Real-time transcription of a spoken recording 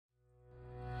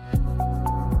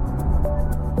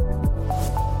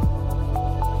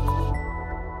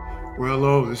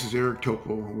hello. This is Eric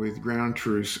Topol with Ground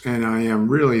Truth, and I am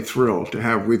really thrilled to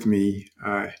have with me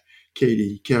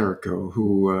Katie Karikó,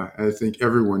 who I think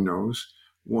everyone knows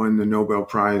won the Nobel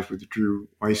Prize with Drew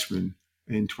Weissman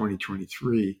in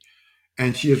 2023.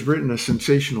 And she has written a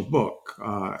sensational book.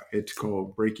 It's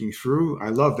called Breaking Through.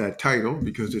 I love that title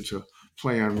because it's a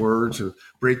play on words of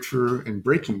breakthrough and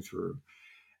breaking through.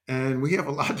 And we have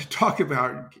a lot to talk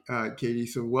about, Katie,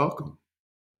 so welcome.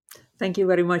 Thank you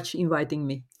very much inviting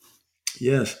me.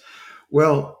 Yes.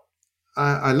 Well,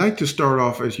 I like to start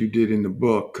off as you did in the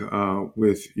book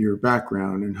with your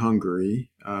background in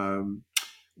Hungary,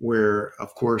 where,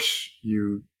 of course,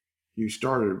 you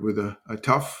started with a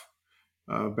tough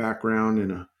background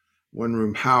in a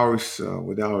one-room house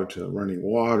without running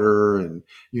water, and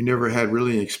you never had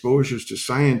really exposures to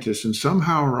scientists, and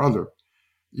somehow or other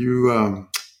you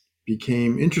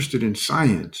became interested in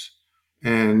science,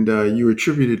 and you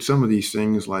attributed some of these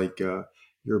things like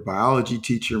your biology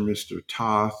teacher, Mr.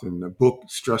 Toth, and the book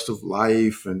Stress of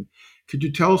Life. And could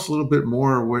you tell us a little bit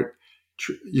more what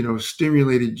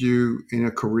stimulated you in a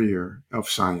career of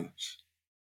science?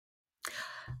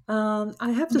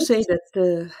 I have to say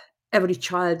that every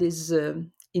child is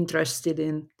interested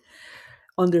in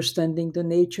understanding the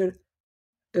nature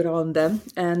around them,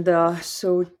 and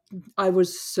so I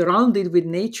was surrounded with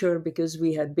nature because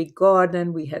we had big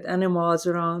garden, we had animals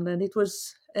around, and it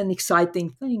was an exciting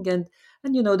thing. And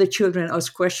the children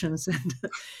ask questions, and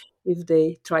if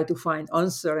they try to find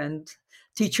answer, and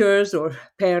teachers or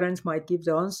parents might give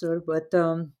the answer, but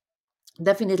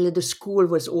definitely the school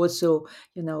was also,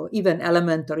 even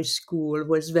elementary school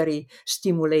was very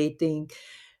stimulating.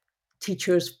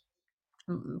 Teachers,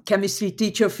 chemistry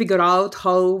teacher figure out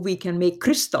how we can make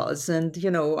crystals, and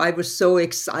I was so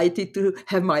excited to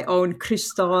have my own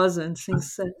crystals and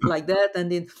things like that.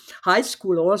 And in high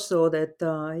school also, that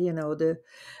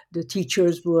the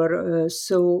teachers were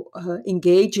so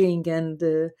engaging, and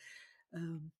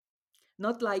um,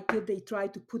 not like they try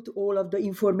to put all of the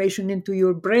information into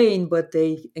your brain, but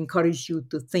they encourage you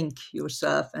to think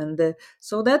yourself. And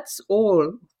so that's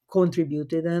all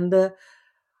contributed. And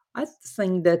I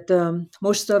think that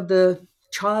most of the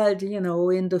child,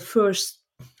 in the first,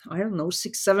 I don't know,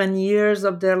 6 7 years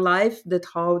of their life, that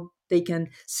how they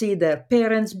can see their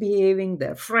parents behaving,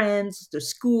 their friends, the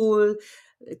school,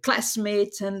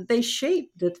 classmates, and they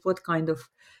shape that what kind of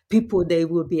people they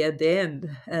will be at the end.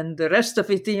 And the rest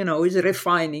of it, is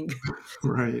refining.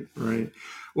 Right, right.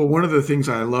 Well, one of the things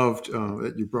I loved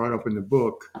that you brought up in the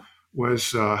book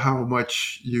was how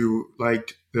much you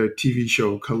liked the TV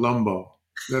show Columbo.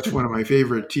 That's one of my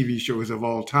favorite TV shows of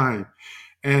all time.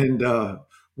 And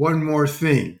one more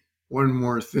thing, one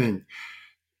more thing.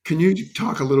 Can you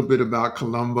talk a little bit about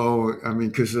Columbo? I mean,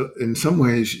 because in some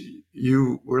ways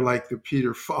you were like the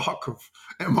Peter Falk of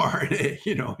mRNA,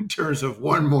 in terms of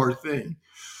one more thing.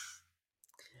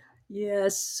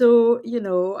 Yes, so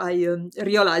I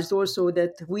realized also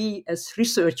that we as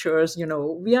researchers,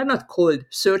 we are not called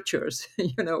searchers,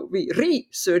 we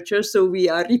researchers. So we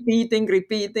are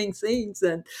repeating things,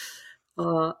 and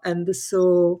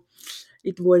so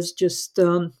it was just,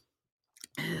 of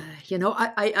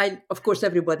course,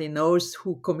 everybody knows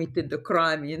who committed the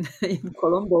crime in in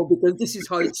Colombo, because this is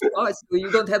how it starts. So you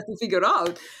don't have to figure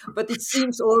out, but it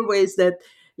seems always that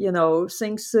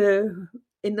things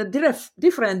in a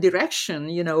different direction,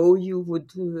 you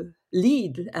would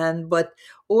lead, and but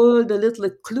all the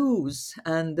little clues.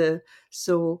 And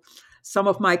so some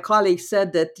of my colleagues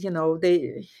said that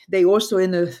they also,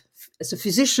 as a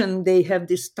physician, they have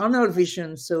this tunnel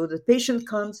vision. So the patient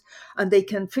comes and they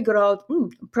can figure out,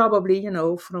 probably,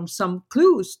 from some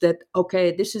clues, that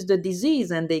okay, this is the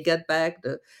disease, and they get back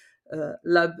the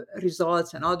lab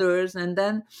results and others. And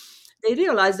then they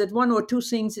realize that one or two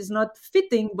things is not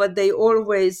fitting, but they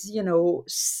always,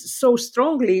 so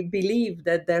strongly believe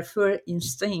that their first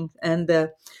instinct. And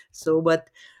but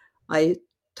I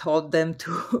taught them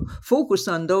to focus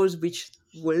on those which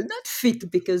will not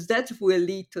fit, because that will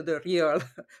lead to the real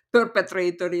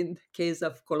perpetrator in case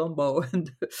of Colombo.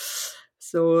 And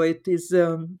so it is,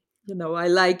 I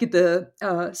like the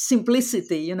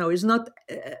simplicity. It's not.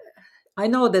 I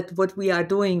know that what we are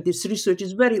doing, this research,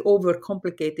 is very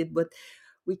overcomplicated, but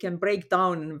we can break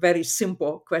down in a very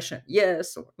simple question,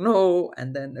 yes or no,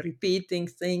 and then repeating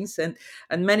things. And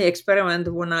many experiments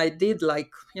when I did, like,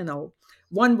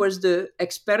 one was the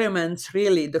experiments,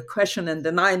 really the question, and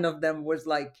the nine of them was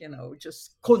like,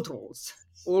 just controls.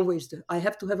 Always I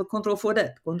have to have a control for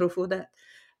that.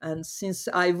 And since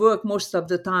I work most of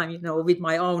the time, with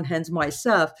my own hands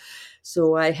myself,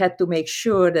 so I had to make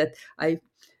sure that I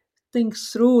think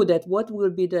through that what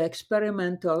will be the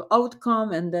experimental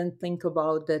outcome, and then think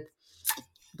about that,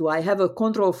 do I have a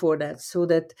control for that? So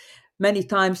that many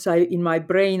times in my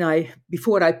brain,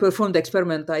 before I performed the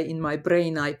experiment, in my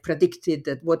brain, I predicted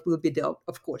that what will be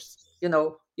of course,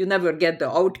 you never get the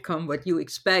outcome what you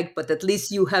expect, but at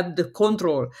least you have the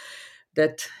control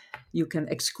that you can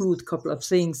exclude a couple of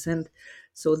things. And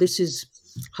so this is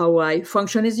how I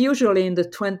function. Is usually in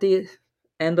the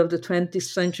end of the 20th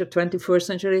century, 21st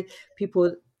century,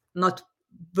 people not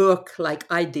work like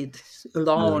I did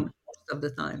alone Yeah. most of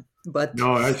the time. But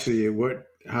No, actually,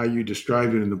 how you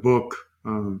described it in the book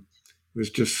was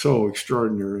just so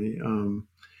extraordinary,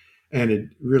 and it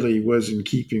really was in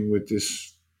keeping with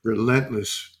this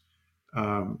relentless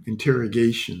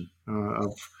interrogation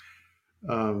of,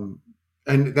 um,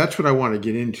 and that's what I want to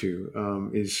get into,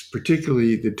 is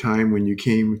particularly the time when you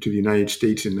came to the United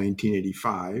States in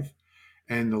 1985,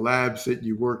 and the labs that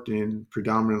you worked in,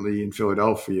 predominantly in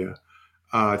Philadelphia,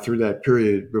 through that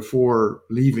period before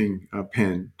leaving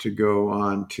Penn to go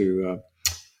on to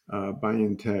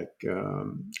BioNTech.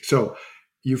 So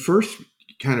you first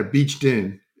kind of beached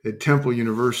in at Temple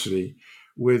University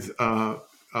with a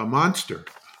monster,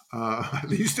 at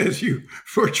least as you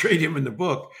portrayed him in the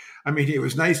book. I mean, it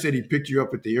was nice that he picked you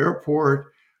up at the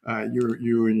airport,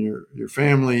 you and your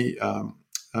family.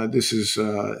 This is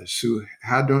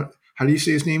Suhadon. How do you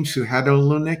say his name?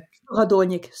 Suhadolnik?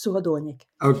 Suhadolnik.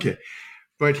 Okay.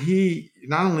 But he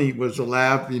not only was a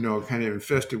lab, kind of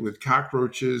infested with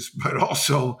cockroaches, but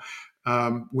also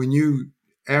when you,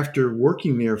 after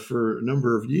working there for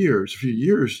a few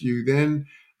years, you then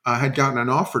had gotten an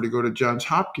offer to go to Johns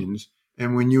Hopkins.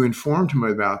 And when you informed him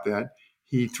about that,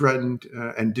 he threatened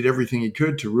and did everything he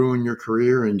could to ruin your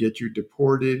career and get you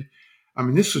deported. I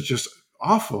mean, this was just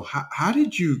awful. How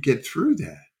did you get through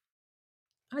that?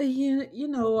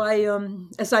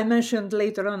 As I mentioned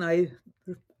later on, I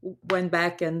went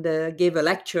back and gave a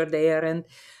lecture there, and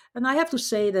I have to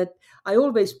say that I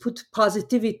always put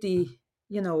positivity,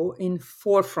 in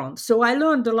forefront. So I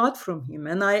learned a lot from him,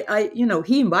 and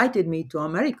he invited me to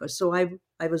America, so I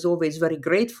was always very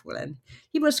grateful, and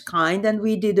he was kind, and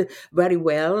we did very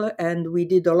well, and we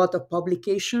did a lot of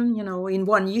publication. In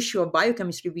one issue of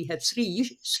biochemistry, we had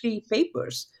three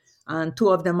papers, and two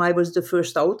of them I was the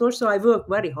first author. So I worked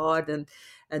very hard,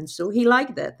 and so he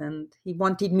liked that, and he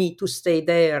wanted me to stay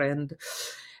there, and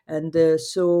I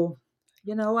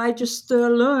just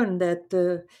learned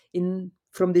that in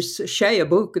from this Shaya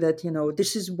book that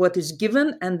this is what is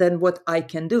given, and then what I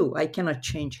can do. I cannot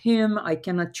change him. I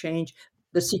cannot change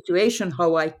the situation.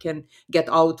 How I can get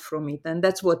out from it, and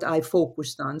that's what I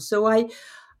focused on. So I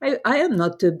am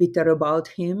not bitter about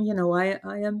him.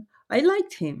 I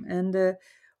liked him, and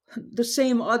the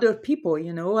same other people.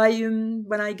 I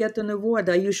When I get an award,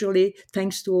 I usually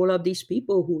thanks to all of these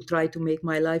people who try to make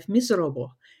my life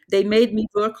miserable. They made me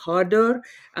work harder,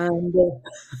 and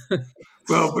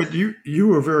Well, but you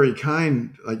were very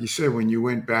kind, like you said, when you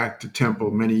went back to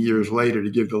Temple many years later to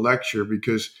give the lecture,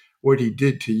 because what he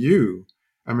did to you,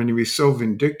 I mean, he was so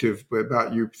vindictive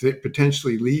about you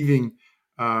potentially leaving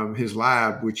his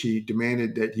lab, which he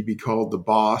demanded that he be called the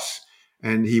boss,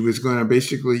 and he was going to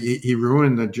basically he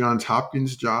ruined the Johns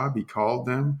Hopkins job. He called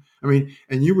them. I mean,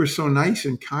 and you were so nice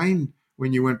and kind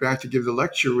when you went back to give the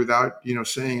lecture without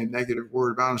saying a negative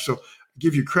word about him. So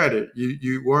give you credit.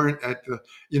 You weren't at the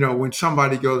when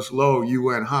somebody goes low, you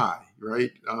went high,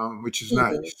 right? Which is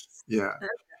nice. yes. Yeah.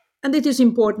 And it is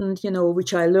important,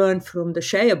 which I learned from the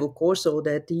Shaya book also,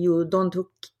 that you don't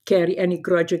carry any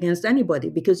grudge against anybody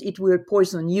because it will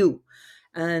poison you.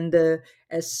 And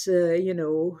as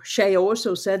Shaya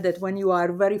also said that when you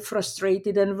are very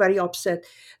frustrated and very upset,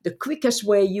 the quickest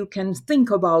way you can think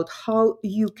about how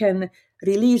you can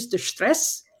release the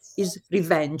stress is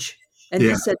revenge. And he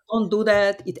Yeah. said, don't do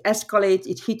that. It escalates,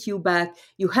 it hits you back.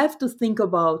 You have to think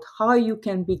about how you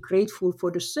can be grateful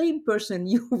for the same person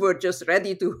you were just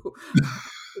ready to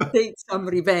take some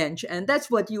revenge. And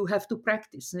that's what you have to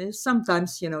practice.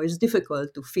 Sometimes, it's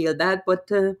difficult to feel that,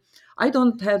 but I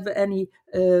don't have any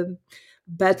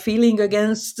bad feeling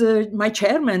against my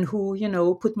chairman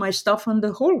who, put my stuff on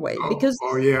the hallway Oh, because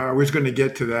oh yeah. I was going to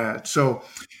get to that. So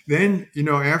then,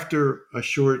 after a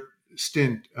short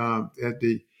stint at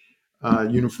the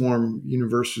Uniform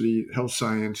University Health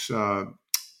Science,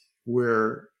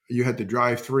 where you had to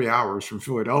drive 3 hours from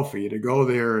Philadelphia to go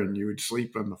there, and you would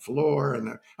sleep on the floor.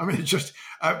 And I mean, it's just,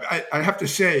 I have to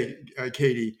say,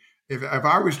 Katie, if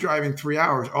I was driving 3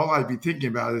 hours, all I'd be thinking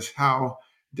about is how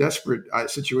desperate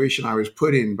situation I was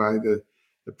put in by the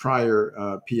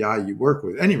prior PI you work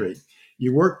with. At any rate,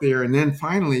 you worked there, and then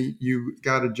finally you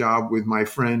got a job with my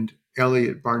friend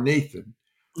Elliot Barnathan,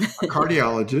 a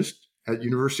cardiologist at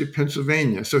University of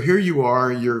Pennsylvania. So here you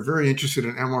are, you're very interested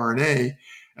in mRNA,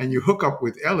 and you hook up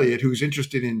with Elliot, who's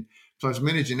interested in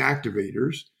plasminogen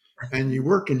activators, and you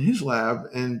work in his lab.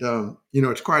 And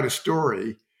it's quite a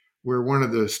story where one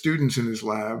of the students in his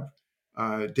lab,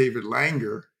 David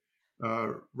Langer,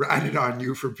 ratted on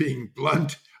you for being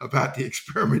blunt about the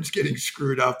experiments getting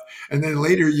screwed up, and then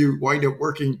later you wind up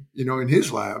working, in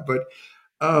his lab. But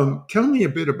tell me a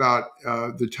bit about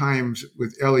the times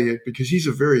with Elliot, because he's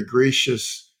a very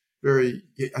gracious,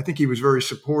 I think he was very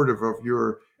supportive of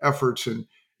your efforts, and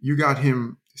you got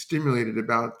him stimulated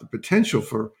about the potential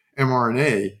for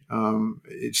mRNA,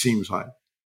 it seems like.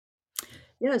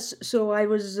 Yes, so I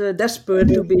was desperate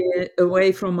to be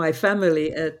away from my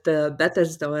family at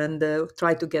Bethesda and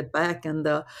try to get back. And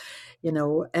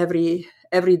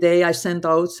every day I sent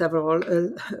out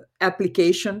several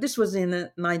application. This was in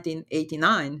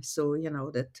 1989, so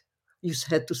that you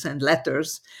had to send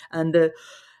letters, and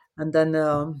then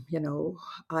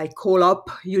I call up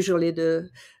usually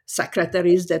the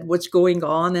secretaries that what's going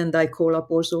on, and I call up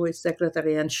also a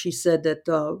secretary, and she said that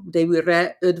they will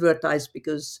advertise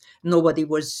because nobody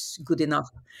was good enough.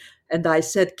 And I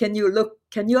said, can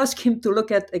you ask him to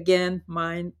look at again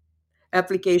my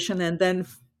application? And then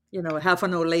half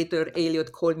an hour later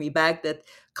Elliot called me back that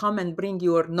come and bring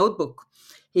your notebook.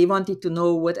 He wanted to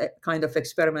know what kind of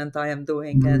experiment I am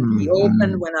doing, and he opened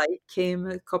Mm-hmm. when I came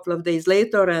a couple of days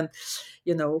later, and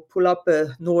pull up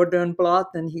a northern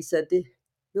blot, and he said,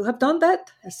 you have done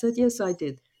that? I said, yes, I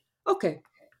did. Okay.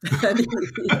 And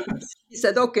he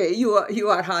said, okay, you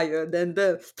are hired. And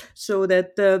so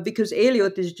that because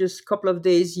Elliot is just a couple of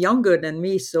days younger than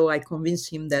me, so I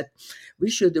convinced him that we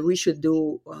should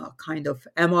do kind of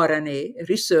mRNA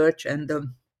research, and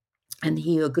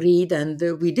he agreed, and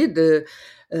we did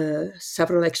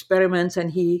several experiments, and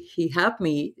he helped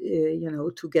me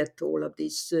to get all of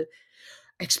these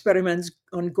experiments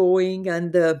ongoing.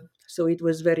 And so it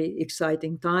was very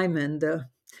exciting time. And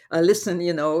listen,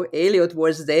 Elliot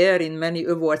was there in many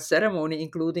award ceremony,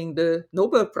 including the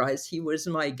Nobel Prize. He was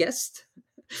my guest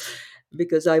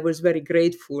because I was very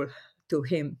grateful to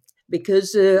him,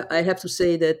 because I have to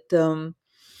say that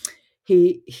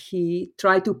he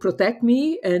tried to protect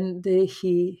me, and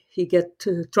he get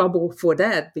trouble for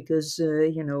that, because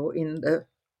in the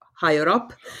higher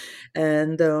up,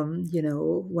 and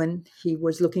when he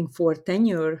was looking for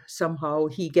tenure, somehow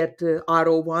he get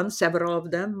RO1, several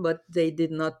of them, but they did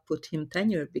not put him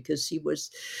tenure because he was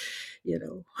you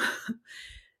know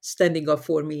standing up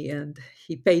for me, and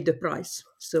he paid the price.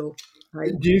 So I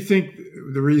Do you think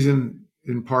the reason,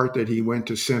 in part, that he went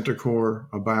to Centocor,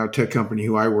 a biotech company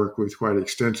who I work with quite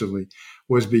extensively,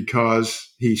 was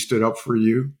because he stood up for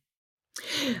you?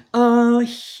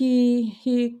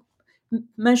 he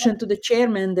mentioned to the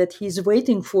chairman that he's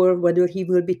waiting for whether he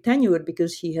will be tenured,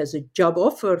 because he has a job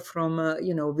offer from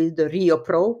with the Rio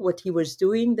Pro, what he was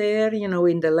doing there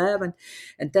in the lab,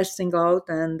 and testing out,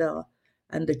 and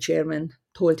the chairman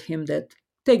told him that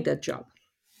take that job.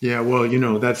 Yeah,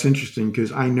 well, that's interesting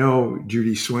because I know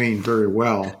Judy Swain very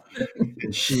well,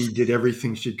 and she did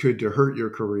everything she could to hurt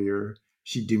your career.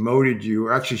 She demoted you,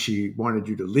 or actually, she wanted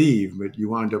you to leave, but you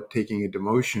wound up taking a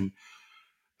demotion.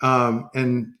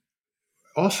 And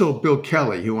also, Bill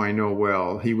Kelly, who I know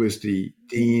well, he was the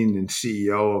dean and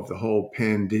CEO of the whole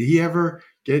Penn. Did he ever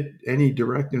get any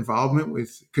direct involvement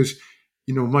with? Because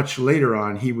much later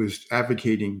on, he was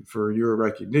advocating for your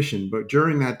recognition, but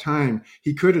during that time,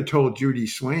 he could have told Judy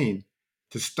Swain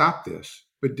to stop this.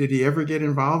 But did he ever get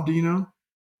involved? Do you know?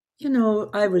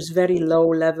 I was very low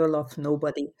level of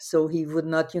nobody, so he would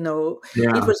not. It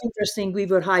Yeah, was interesting. We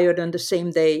were hired on the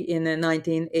same day in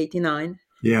 1989,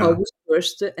 yeah. August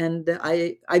 1st, and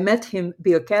I met him,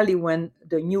 Bill Kelly, when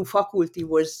the new faculty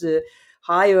was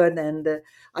hired, and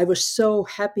I was so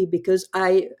happy because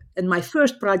and my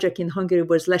first project in Hungary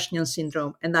was Leschnian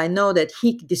syndrome, and I know that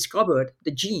he discovered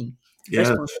the gene Yes,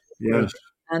 responsible for yes. it,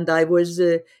 and I was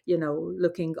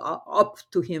looking up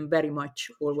to him very much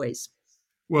always.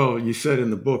 Well, you said in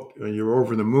the book you're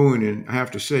over the moon, and I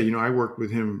have to say, I worked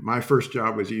with him. My first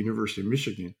job was at the University of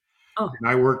Michigan, Oh. and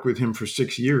I worked with him for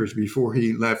 6 years before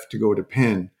he left to go to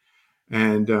Penn.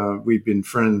 And we've been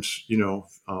friends,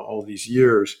 all these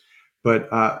years. But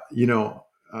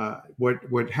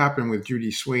what happened with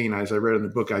Judy Swain, as I read in the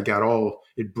book, I got all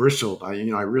it bristled. I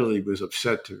really was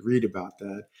upset to read about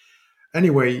that.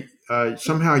 Anyway,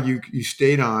 somehow you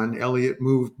stayed on. Elliot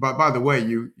moved. By the way,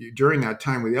 you during that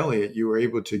time with Elliot, you were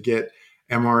able to get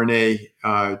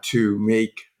mRNA to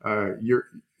make your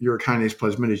urokinase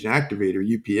plasminogen activator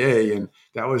 (UPA), and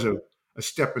that was a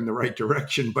step in the right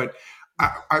direction. But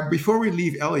before we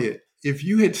leave Elliot, if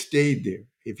you had stayed there,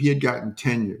 if he had gotten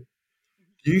tenure,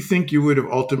 do you think you would have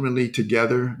ultimately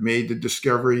together made the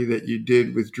discovery that you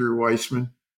did with Drew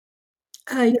Weissman?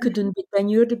 I couldn't be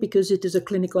tenured because it is a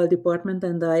clinical department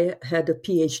and I had a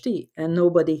PhD, and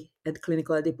nobody at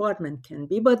clinical department can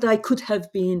be. But I could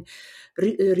have been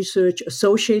research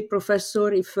associate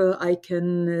professor if I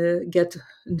can get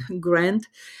grant.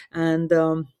 And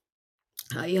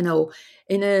you know,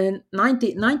 in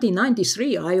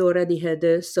 1993, I already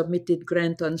had submitted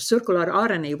grant on circular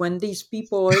RNA. When these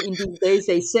people in these days,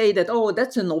 they say that, oh,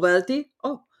 that's a novelty.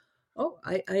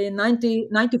 I in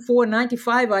 94,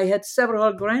 95, I had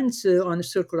several grants on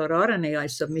circular RNA I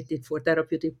submitted for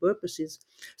therapeutic purposes.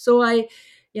 So and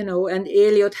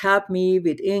Elliot helped me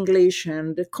with English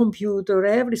and the computer,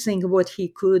 everything what he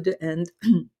could. And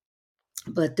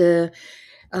but uh,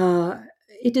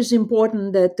 it is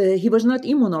important that he was not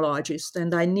immunologist,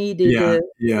 and I needed, Yeah,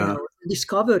 yeah.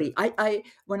 discovery.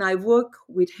 When I work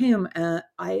with him,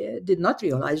 I did not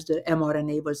realize the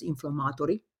mRNA was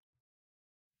inflammatory.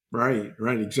 Right,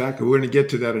 right, exactly. We're going to get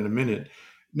to that in a minute.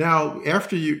 Now,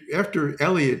 after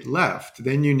Elliot left,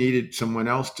 then you needed someone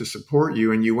else to support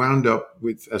you, and you wound up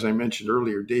with, as I mentioned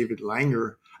earlier, David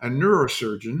Langer, a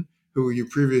neurosurgeon who you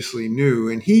previously knew,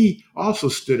 and he also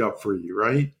stood up for you,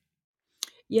 right?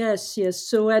 Yes, yes.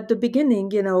 So at the beginning,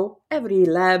 every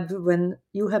lab, when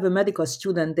you have a medical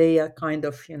student, they are kind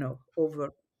of,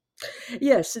 over.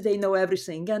 Yes, they know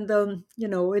everything. And, and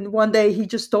one day he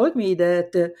just told me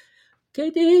that,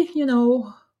 Katie,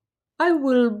 I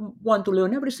will want to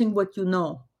learn everything what you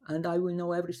know, and I will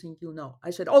know everything you know.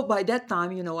 I said, oh, by that time,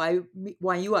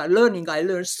 when you are learning, I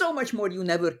learn so much more. You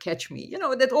never catch me.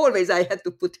 That always I had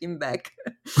to put him back,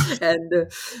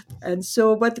 and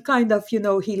so, but kind of, he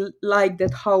liked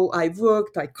that how I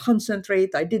worked. I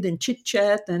concentrate. I didn't chit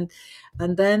chat, and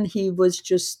then he was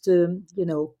just,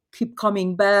 keep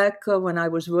coming back when I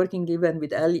was working even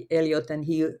with Elliot, and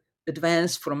he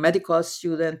advanced from medical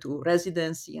student to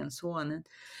residency and so on.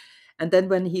 And then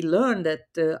when he learned that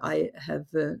I have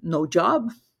no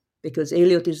job because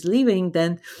Elliot is leaving,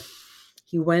 then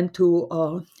he went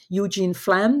to Eugene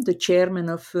Flamm, the chairman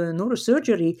of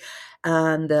neurosurgery,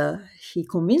 and he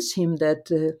convinced him that,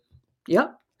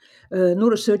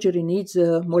 neurosurgery needs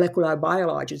molecular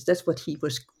biologists. That's what he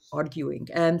was arguing.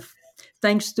 And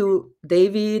thanks to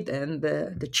David and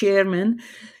the chairman,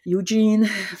 Eugene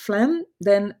Flamm,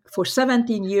 then for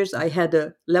 17 years I had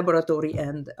a laboratory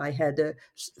and I had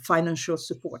financial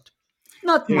support.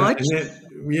 Not Yeah, much. and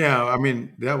then yeah, I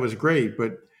mean that was great,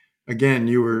 but again,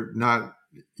 you were not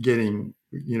getting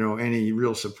any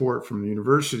real support from the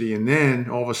university, and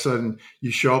then all of a sudden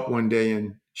you show up one day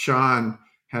and Sean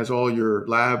has all your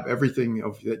lab, everything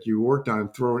of that you worked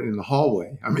on, throw it in the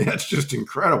hallway. I mean, that's just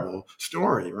incredible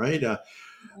story, right? At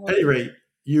any rate,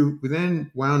 you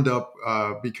then wound up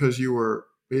because you were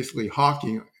basically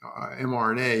hawking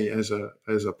mRNA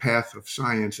as a path of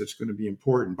science that's going to be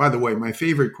important. By the way, my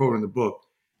favorite quote in the book,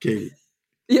 Katie,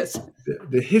 Yes.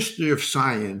 the history of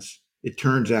science, it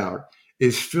turns out,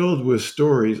 is filled with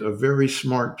stories of very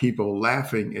smart people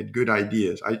laughing at good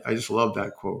ideas. I just love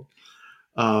that quote.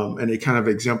 And it kind of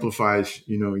exemplifies,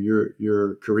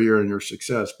 your career and your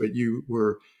success. But you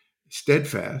were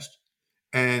steadfast,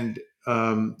 and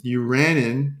you ran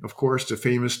in, of course, the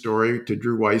famous story to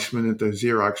Drew Weissman at the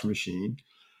Xerox machine,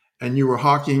 and you were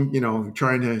hawking,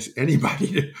 trying to anybody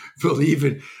to believe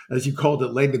in, as you called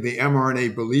it later, the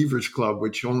mRNA Believers Club,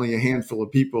 which only a handful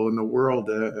of people in the world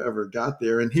ever got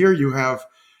there. And here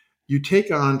you take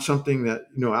on something that,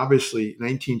 obviously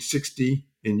 1960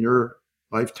 in your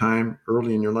lifetime,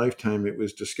 early in your lifetime, it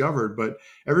was discovered, but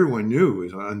everyone knew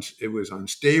it was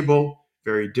unstable,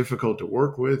 very difficult to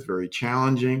work with, very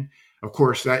challenging. Of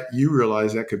course, that you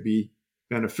realize that could be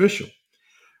beneficial.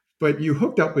 But you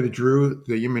hooked up with Drew,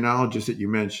 the immunologist that you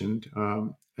mentioned.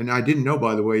 And I didn't know,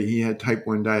 by the way, he had type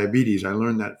 1 diabetes. I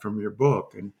learned that from your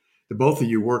book. And the both of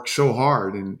you worked so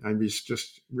hard, and I mean, it's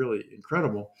just really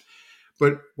incredible.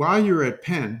 But while you were at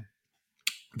Penn,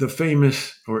 the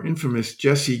famous or infamous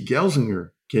Jesse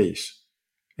Gelsinger case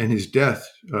and his death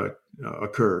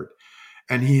occurred.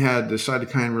 And he had the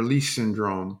cytokine release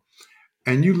syndrome.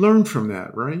 And you learned from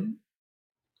that, right?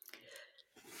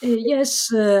 Yes,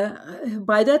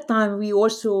 by that time we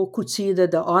also could see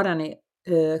that the RNA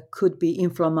could be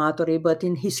inflammatory, but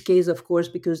in his case, of course,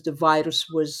 because the virus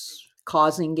was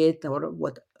causing it or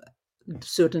what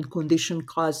certain condition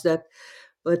caused that.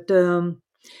 But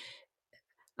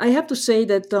I have to say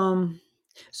that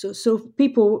so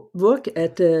people work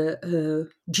at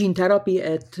gene therapy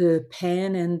at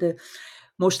Penn and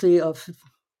mostly of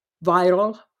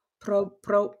viral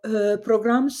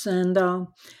programs. And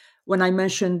when I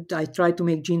mentioned I tried to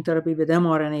make gene therapy with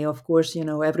mRNA, of course,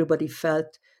 everybody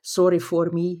felt sorry for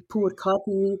me, poor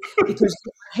Kati, because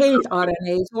I hate RNA.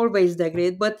 It's always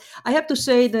degrade. But I have to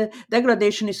say the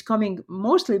degradation is coming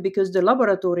mostly because the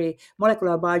laboratory,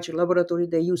 molecular biology laboratory,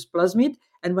 they use plasmid.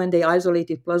 And when they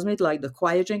isolated plasmid, like the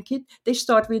Quiogen kit, they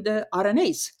start with the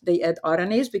RNAs. They add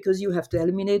RNAs because you have to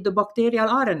eliminate the bacterial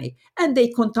RNA. And they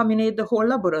contaminate the whole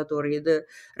laboratory, the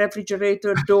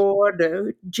refrigerator door,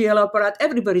 the GL apparat,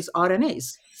 everybody's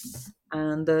RNAs.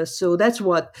 And so that's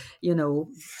what,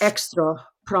 extra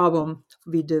problem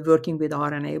with working with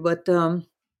RNA. But uh,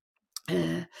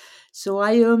 so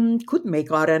I could make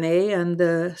RNA,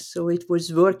 and so it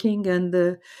was working,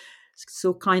 and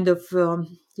so kind of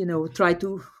try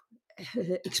to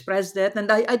express that.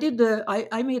 And I did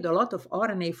I made a lot of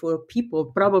RNA for people.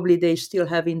 Probably they still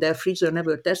have in their freezer,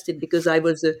 never tested, because I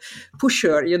was a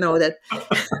pusher. That.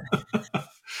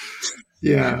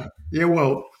 Yeah. Yeah.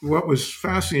 Well, what was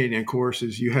fascinating, of course,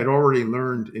 is you had already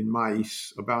learned in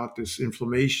mice about this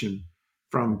inflammation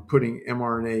from putting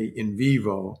mRNA in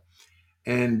vivo.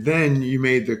 And then you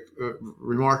made the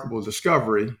remarkable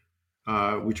discovery,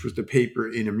 which was the paper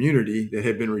in immunity that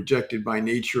had been rejected by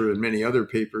Nature and many other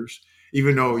papers,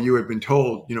 even though you had been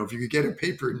told, if you could get a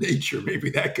paper in Nature, maybe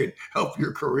that could help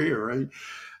your career, right?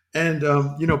 And,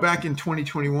 back in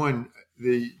 2021,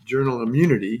 the journal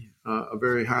Immunity, a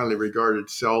very highly regarded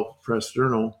cell press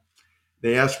journal,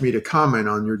 they asked me to comment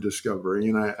on your discovery.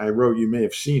 And I wrote, you may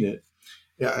have seen it.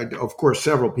 Yeah, of course,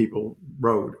 several people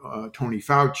wrote, Tony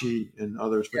Fauci and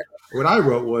others. But what I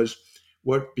wrote was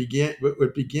what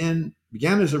began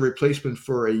as a replacement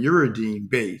for a uridine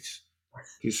base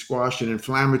to squash an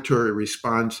inflammatory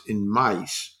response in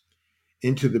mice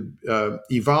into the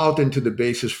evolved into the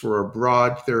basis for a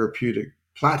broad therapeutic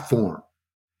platform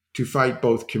to fight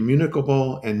both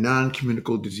communicable and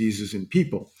non-communicable diseases in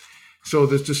people. So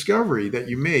this discovery that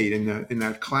you made in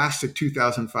that classic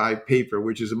 2005 paper,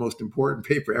 which is the most important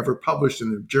paper ever published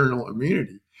in the journal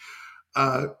Immunity,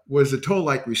 was the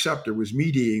toll-like receptor was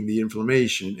mediating the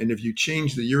inflammation, and if you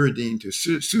change the uridine to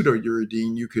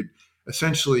pseudouridine, you could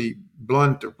essentially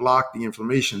blunt or block the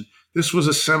inflammation. This was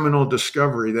a seminal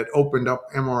discovery that opened up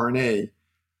mRNA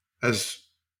as,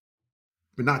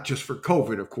 but not just for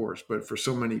COVID, of course, but for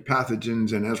so many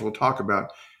pathogens, and as we'll talk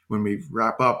about when we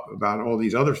wrap up about all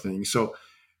these other things. So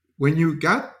when you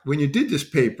did this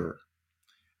paper,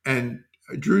 and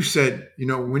Drew said,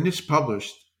 when it's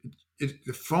published,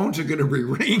 the phones are going to be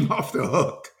ringing off the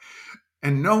hook,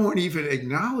 and no one even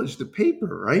acknowledged the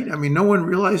paper, right? I mean, no one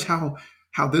realized how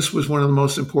this was one of the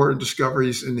most important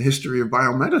discoveries in the history of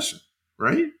biomedicine,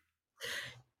 right?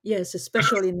 Yes,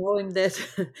 especially knowing that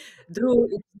Drew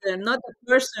is not a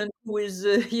person who is,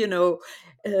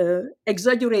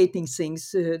 exaggerating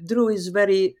things. Drew is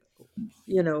very,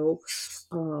 you know,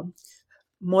 uh,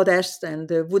 modest, and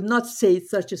would not say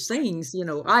such a things.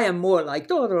 I am more like,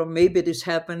 oh, or maybe this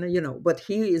happened, but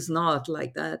he is not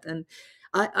like that. And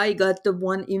I got the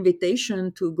one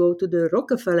invitation to go to the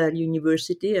Rockefeller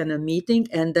University and a meeting,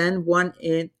 and then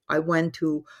I went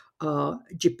to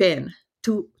Japan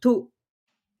to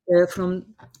from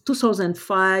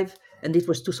 2005, and it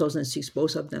was 2006,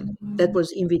 both of them. That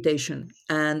was invitation,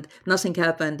 and nothing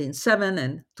happened in 7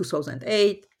 and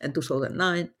 2008 and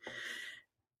 2009.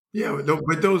 Yeah,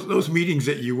 but those meetings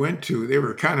that you went to, they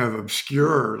were kind of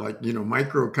obscure, like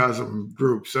microcosm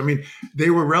groups. I mean, they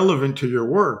were relevant to your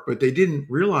work, but they didn't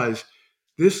realize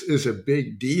this is a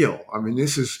big deal. I mean,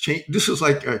 this is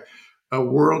like a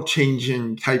world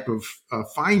changing type of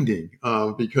finding,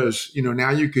 because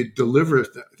now you could deliver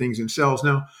things in cells.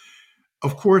 Now,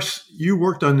 of course, you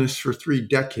worked on this for 3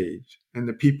 decades, and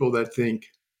the people that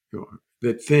think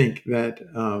that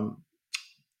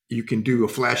you can do a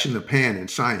flash in the pan in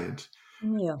science.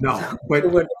 Yeah. No, but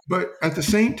at the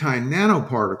same time,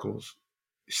 nanoparticles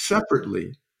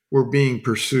separately were being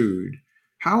pursued.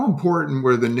 How important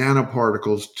were the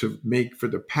nanoparticles to make for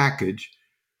the package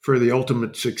for the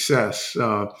ultimate success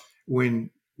when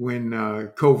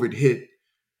COVID hit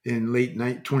in late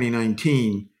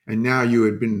 2019, and now you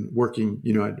had been working,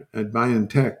 at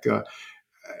BioNTech?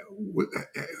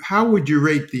 How would you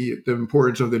rate the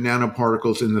importance of the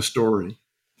nanoparticles in the story?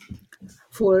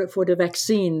 For the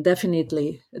vaccine,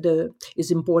 definitely the is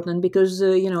important, because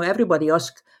everybody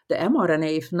asks the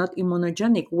mRNA, if not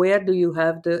immunogenic, where do you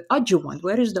have the adjuvant?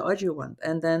 Where is the adjuvant?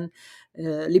 And then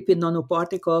lipid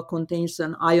nanoparticle contains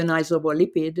an ionizable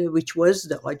lipid, which was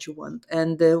the adjuvant.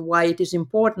 And why it is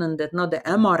important that not the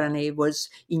mRNA was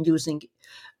inducing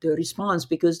the response,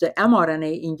 because the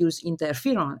mRNA induce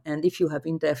interferon, and if you have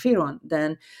interferon,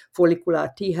 then follicular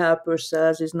T helper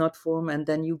cells is not formed, and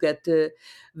then you get a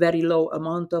very low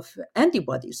amount of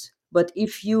antibodies. But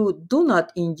if you do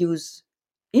not induce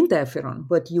interferon,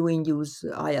 but you induce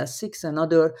IL-6 and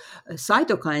other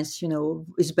cytokines,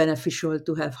 is beneficial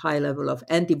to have high level of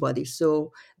antibodies.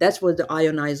 So that's what the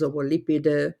ionizable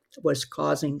lipid was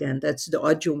causing, and that's the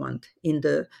adjuvant in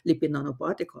the lipid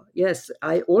nanoparticle. Yes,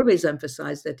 I always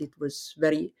emphasize that it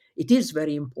is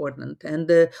very important. And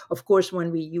of course,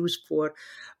 when we use for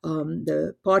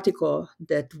the particle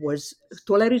that was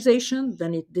tolerization,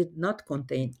 then it did not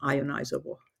contain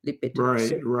ionizable lipid. Right,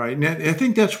 So right. And I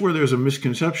think that's where there's a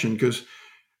misconception because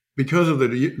of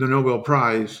the Nobel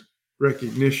Prize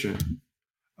recognition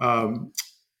um,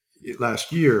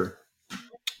 last year,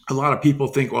 a lot of people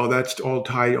think, well, that's all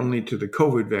tied only to the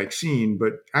COVID vaccine,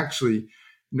 but actually,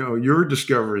 no, your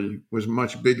discovery was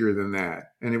much bigger than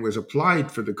that, and it was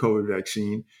applied for the COVID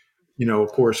vaccine.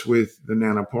 Of course, with the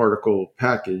nanoparticle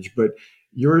package, but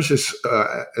yours is,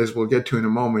 as we'll get to in a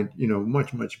moment,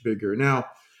 much bigger. Now,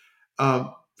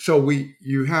 so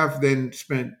you have then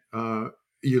spent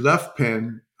you left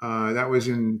Penn. That was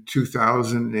in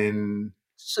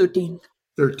 2013,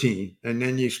 13. and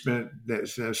then you spent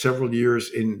several years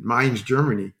in Mainz,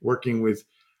 Germany, working with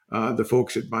the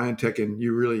folks at BioNTech, and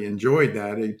you really enjoyed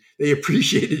that. They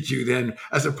appreciated you then,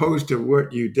 as opposed to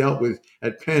what you dealt with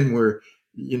at Penn, where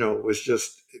it was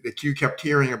just that you kept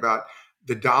hearing about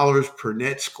the dollars per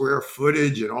net square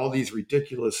footage and all these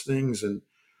ridiculous things, and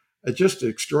it's just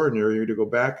extraordinary to go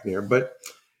back there. But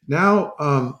now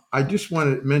I just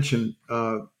want to mention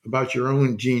about your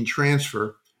own gene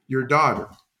transfer. Your daughter,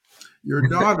 your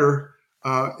daughter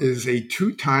is a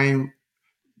two-time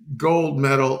gold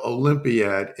medal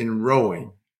Olympiad in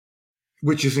rowing,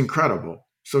 which is incredible.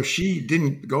 So she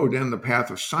didn't go down the path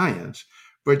of science,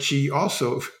 but she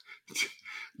also,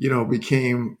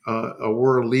 became a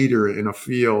world leader in a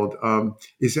field.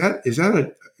 Is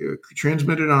that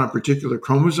transmitted on a particular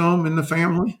chromosome in the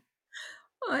family?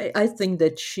 I think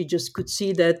that she just could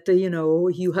see that,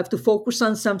 you have to focus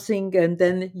on something and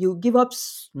then you give up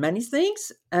many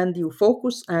things and you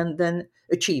focus and then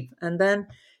achieve. And then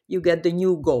you get the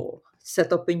new goal,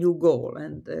 set up a new goal.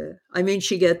 And I mean,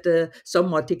 she get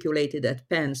some articulated at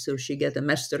Penn, so she get a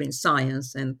master in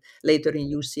science, and later in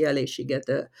UCLA, she get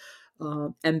a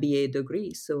MBA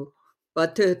degree. So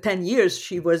but 10 years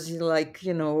she was like,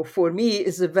 for me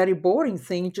is a very boring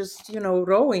thing, just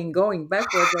rowing, going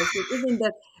backwards. I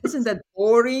said, isn't that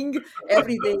boring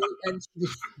every day? And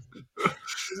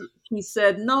he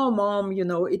said, no mom,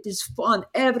 it is fun,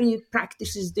 every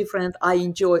practice is different, I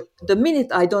enjoy. The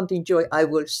minute I don't enjoy, I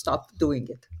will stop doing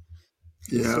it.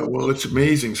 Yeah, So well, it's an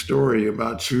amazing story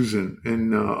about Susan,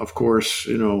 and of course,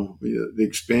 the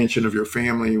expansion of your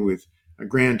family with a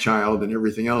grandchild and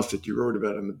everything else that you wrote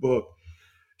about in the book.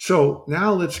 So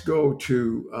now let's go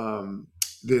to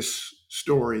this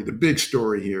story, the big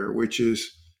story here, which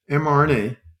is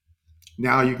mRNA.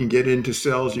 Now you can get into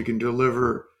cells, you can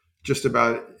deliver just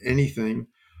about anything.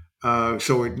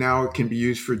 So it can be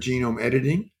used for genome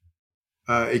editing.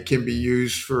 It can be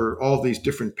used for all these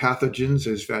different pathogens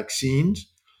as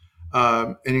vaccines,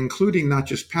 and including not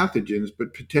just pathogens,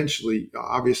 but potentially,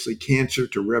 obviously, cancer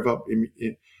to rev up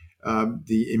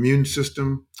the immune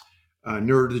system,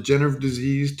 neurodegenerative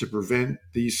disease to prevent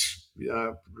these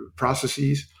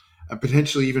processes,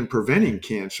 potentially even preventing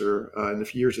cancer in the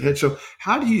years ahead. So,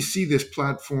 how do you see this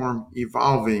platform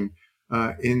evolving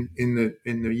in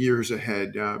the years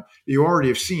ahead? You already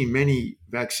have seen many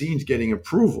vaccines getting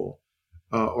approval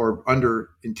or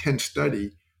under intense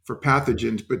study for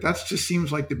pathogens, but that just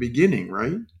seems like the beginning,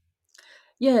 right?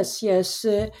 yes, yes.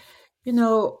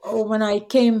 When I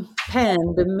came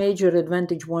Penn, the major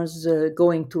advantage was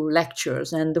going to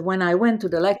lectures. And when I went to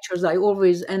the lectures, I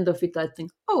always end of it, I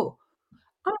think, oh,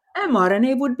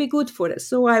 mRNA would be good for us.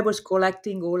 So I was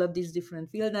collecting all of these different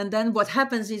fields. And then what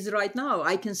happens is right now,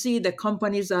 I can see the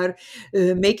companies are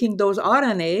making those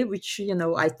RNA, which,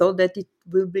 I thought that it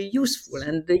will be useful,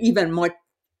 and even more,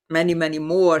 many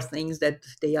more things that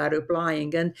they are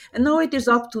applying. And now it is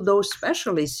up to those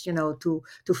specialists, to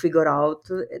figure out.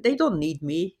 They don't need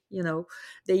me,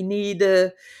 they need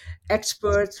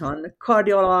experts on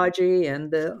cardiology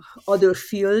and other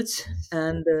fields,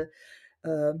 and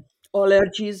uh,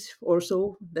 allergies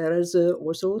also. There is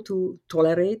also to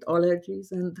tolerate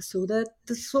allergies, and so that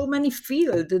there's so many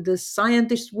fields the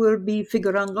scientists will be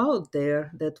figuring out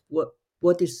there that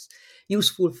what is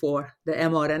useful for the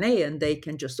mRNA, and they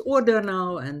can just order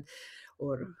now and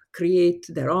or create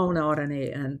their own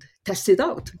RNA and test it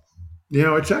out.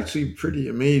 It's actually pretty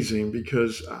amazing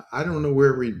because I don't know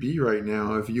where we'd be right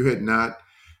now if you had not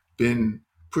been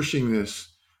pushing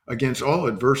this against all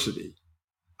adversity.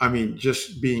 I mean,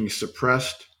 just being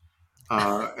suppressed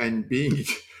and being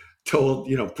told,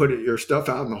 put your stuff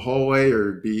out in the hallway,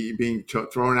 or being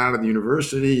thrown out of the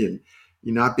university, and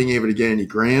you not being able to get any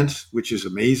grants, which is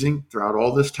amazing throughout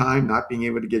all this time, not being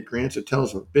able to get grants. It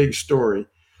tells a big story.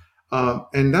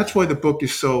 And that's why the book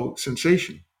is so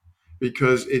sensational,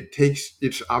 because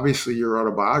it's obviously your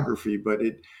autobiography, but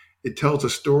it tells a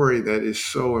story that is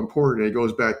so important. It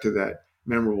goes back to that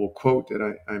memorable quote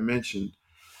that I mentioned.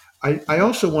 I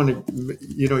also want to,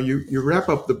 you wrap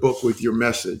up the book with your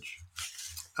message,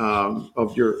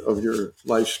 of your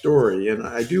life story, and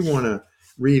I do want to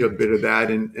read a bit of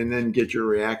that, and then get your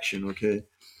reaction. Okay,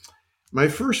 my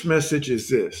first message is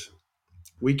this: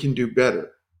 we can do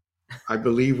better. I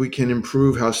believe we can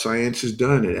improve how science is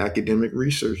done at academic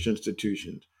research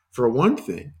institutions. For one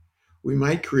thing, we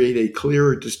might create a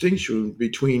clearer distinction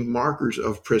between markers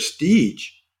of prestige: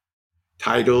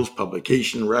 titles,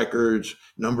 publication records,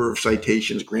 number of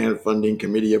citations, grant funding,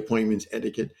 committee appointments,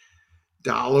 etiquette,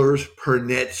 dollars per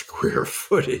net square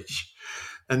footage,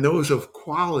 and those of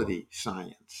quality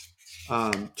science.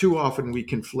 Too often we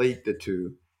conflate the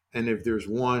two, and if there's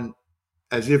one,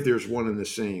 as if there's one and the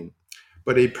same.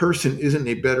 But a person isn't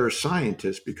a better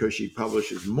scientist because she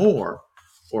publishes more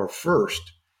or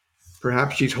first.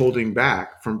 Perhaps she's holding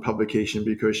back from publication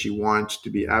because she wants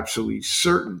to be absolutely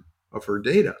certain of her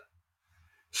data.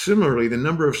 Similarly, the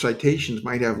number of citations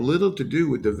might have little to do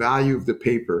with the value of the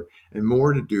paper and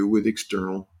more to do with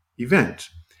external events.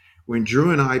 When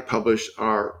Drew and I published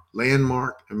our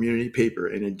landmark immunity paper,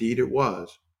 and indeed it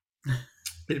was,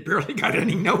 it barely got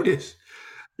any notice.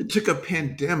 It took a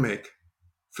pandemic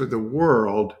for the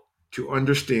world to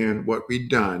understand what we'd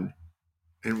done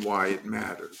and why it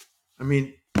mattered. I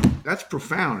mean, that's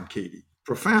profound, Katie.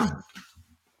 Profound.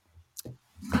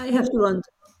 I have to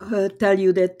tell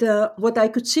you that what I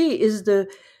could see is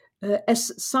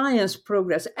as science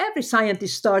progress, every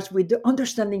scientist starts with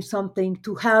understanding something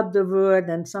to help the world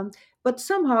but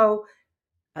somehow,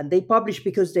 and they publish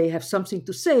because they have something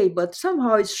to say, but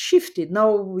somehow it's shifted.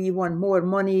 Now we want more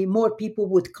money, more people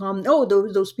would come. Oh,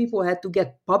 those people had to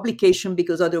get publication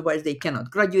because otherwise they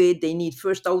cannot graduate. They need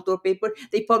first author paper.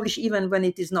 They publish even when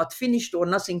it is not finished or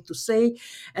nothing to say.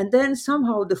 And then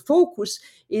somehow the focus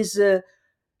is uh,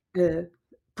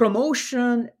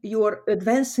 promotion, you're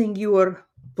advancing your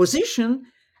position,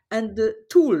 and the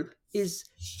tool is,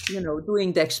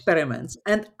 doing the experiments.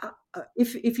 And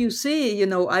if you say,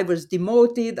 I was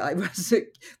demoted, I was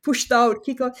pushed out,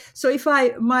 kicked out. So if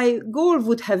my goal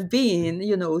would have been,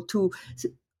 you know, to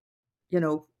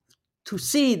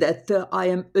see that I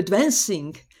am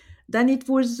advancing, then it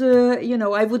was,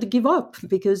 I would give up,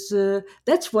 because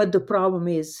that's what the problem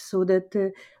is. So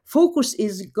that focus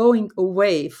is going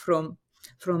away from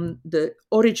the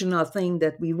original thing,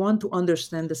 that we want to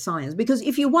understand the science. Because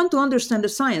if you want to understand the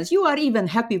science, you are even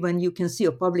happy when you can see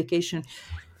a publication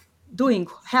doing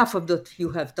half of that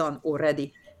you have done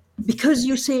already, because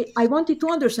you say, I wanted to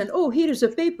understand. Oh, here is a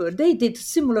paper, they did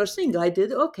similar thing I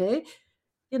did. Okay,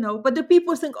 but the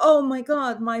people think, oh my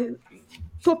god, my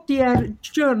top tier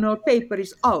journal paper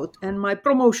is out and my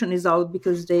promotion is out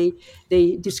because they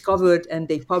discovered and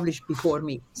they published before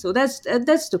me. So that's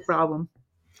the problem.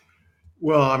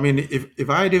 Well, I mean,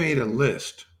 if I had made a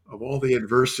list of all the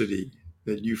adversity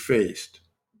that you faced,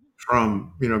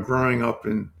 from growing up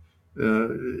in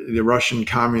the Russian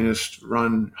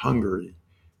communist-run Hungary,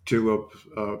 to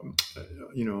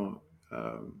you know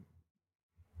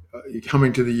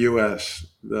coming to the U.S.,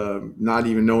 not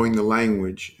even knowing the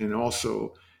language, and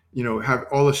also, have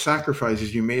all the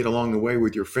sacrifices you made along the way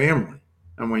with your family,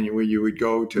 and when you would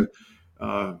go to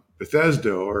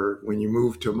Bethesda, or when you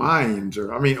moved to Mines,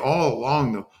 or I mean, all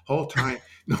along the whole time,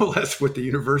 no less with the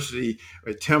university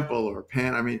at Temple or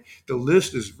Penn. I mean, the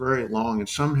list is very long, and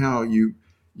somehow you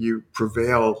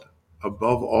prevailed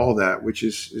above all that, which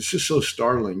is it's just so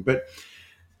startling. But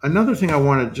another thing I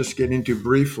want to just get into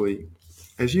briefly,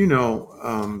 as you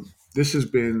know, this has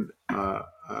been a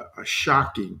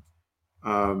shocking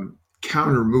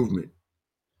counter movement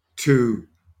to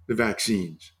the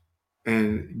vaccines,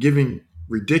 and giving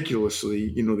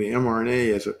ridiculously, the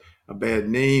mRNA as a bad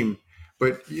name.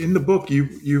 But in the book,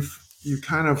 you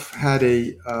kind of had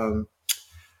a,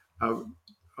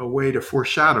 a way to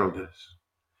foreshadow this,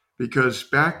 because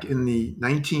back in the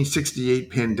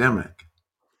 1968 pandemic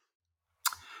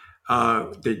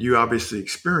that you obviously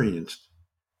experienced,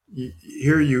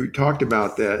 here you talked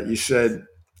about that. You said,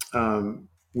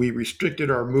 we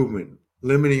restricted our movement,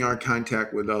 limiting our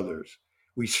contact with others.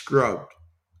 We scrubbed,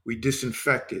 we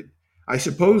disinfected. I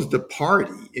suppose the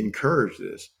party encouraged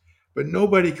this, but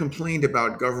nobody complained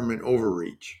about government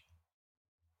overreach.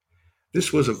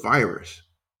 This was a virus.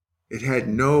 It had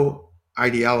no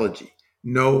ideology,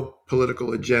 no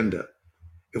political agenda.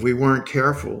 If we weren't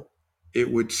careful,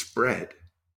 it would spread.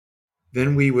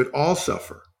 Then we would all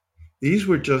suffer. These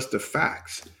were just the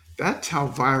facts. That's how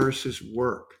viruses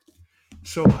work.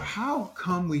 So, how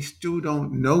come we still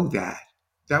don't know that?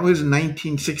 That was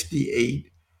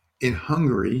 1968 in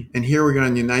Hungary. And here we are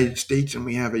in the United States, and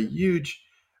we have a huge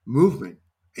movement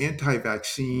anti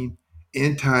vaccine,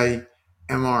 anti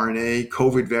mRNA,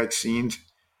 COVID vaccines.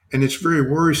 And it's very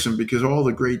worrisome because all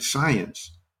the great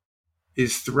science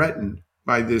is threatened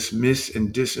by this mis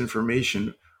and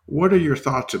disinformation. What are your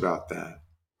thoughts about that?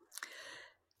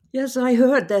 Yes, I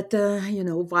heard that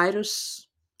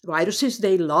viruses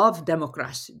they love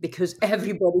democracy because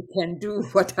everybody can do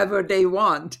whatever they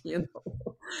want.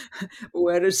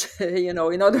 Whereas in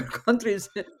other countries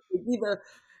they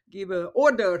give a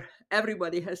order.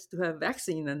 Everybody has to have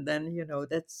vaccine, and then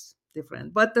that's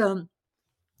different. But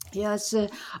yes,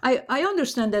 I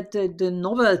understand that the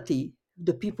novelty,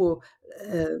 the people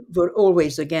were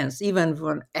always against. Even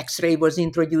when X-ray was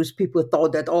introduced, people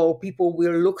thought that, oh, people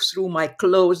will look through my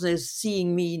clothes and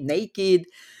seeing me naked,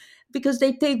 because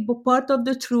they take part of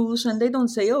the truth and they don't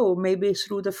say, oh, maybe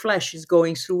through the flesh is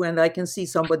going through and I can see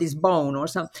somebody's bone or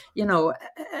something,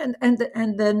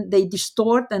 and then they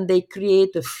distort and they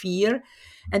create a fear.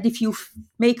 And if you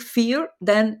make fear,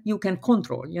 then you can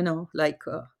control, like.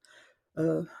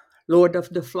 Uh, Lord of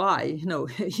the Fly,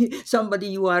 somebody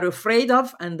you are afraid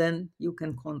of, and then you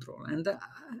can control. And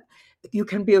you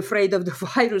can be afraid of the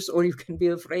virus, or you can be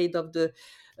afraid of the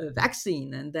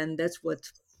vaccine, and then that's what.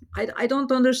 I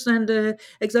don't understand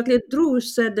exactly. Drew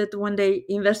said that when they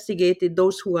investigated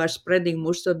those who are spreading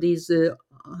most of these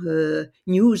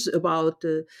news about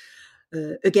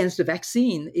against the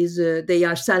vaccine, is they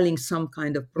are selling some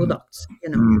kind of products,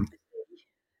 Mm,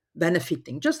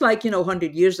 benefiting, just like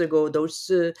 100 years ago, those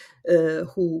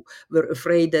who were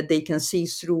afraid that they can see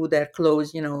through their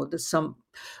clothes, some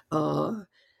uh,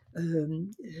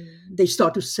 um, they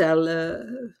start to sell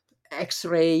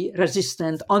x-ray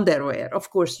resistant underwear. Of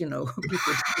course, people don't know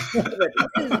what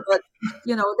it is, but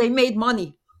they made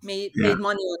money, yeah, made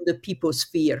money on the people's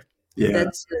fear. And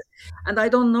yeah. and I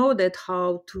don't know that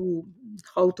how to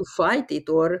fight it.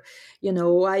 Or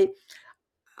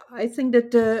I think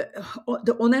that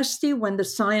the honesty, when the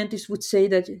scientists would say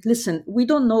that, listen, we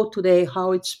don't know today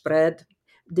how it spread.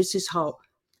 This is how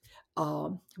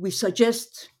we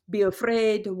suggest, be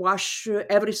afraid, wash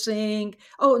everything.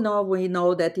 Oh, no, we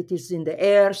know that it is in the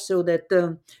air, so that,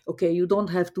 okay, you don't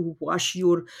have to wash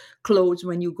your clothes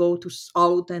when you go to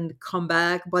out and come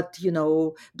back, but,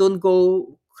 don't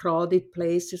go crowded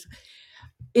places.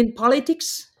 In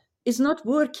politics, is not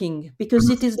working because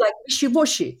it is like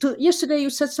wishy-washy. Yesterday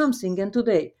you said something and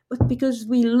today, but because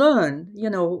we learn,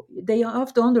 they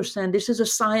have to understand this is a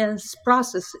science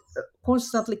process,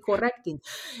 constantly correcting.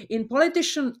 In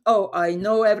politician, oh, I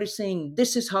know everything,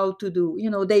 this is how to do,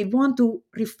 they want to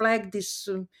reflect this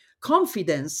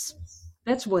confidence.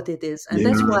 That's what it is, and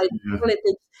that's Yeah, why yeah,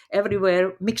 politics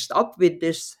everywhere mixed up with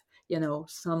this.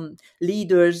 Some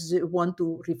leaders want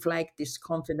to reflect this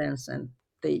confidence, and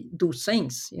they do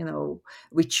things,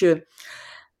 which uh,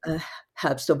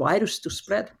 helps the virus to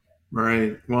spread.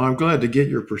 right. Well, I'm glad to get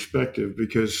your perspective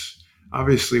because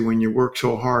obviously, when you work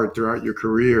so hard throughout your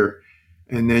career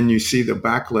and then you see the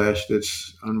backlash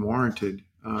that's unwarranted,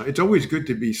 it's always good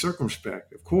to be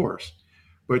circumspect, of course.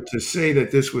 But to say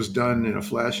that this was done in a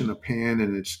flash in a pan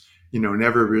and it's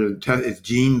never really it's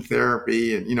gene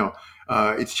therapy and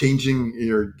it's changing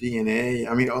your DNA.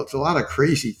 I mean, it's a lot of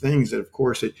crazy things that, of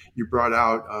course, that you brought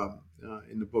out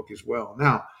in the book as well.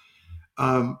 Now,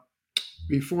 um,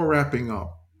 before wrapping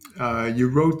up, you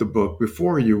wrote the book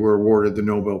before you were awarded the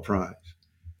Nobel Prize,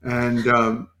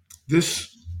 and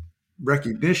this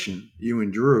recognition, you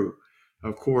and Drew,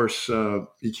 of course,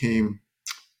 became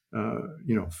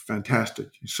fantastic,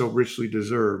 so richly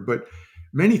deserved. But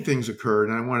many things occurred,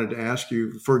 and I wanted to ask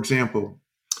you. For example,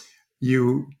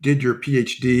 you did your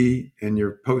PhD and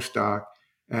your postdoc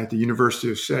at the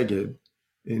University of Szeged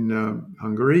in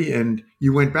Hungary, and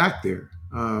you went back there.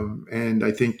 And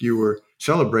I think you were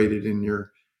celebrated in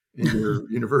your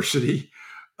university.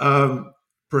 Um,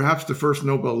 Perhaps the first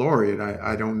Nobel laureate.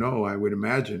 I don't know. I would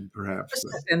imagine perhaps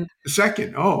And the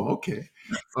second. Oh, okay,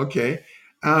 okay.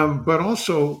 But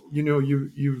also,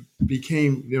 you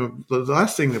became, the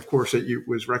last thing, of course, that you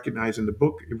was recognized in the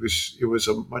book. It was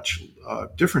a much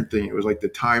different thing. It was like the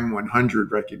Time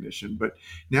 100 recognition. But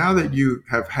now that you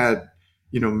have had,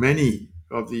 many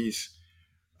of these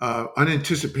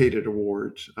unanticipated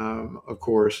awards, of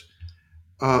course.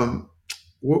 Um,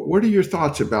 what are your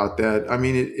thoughts about that? I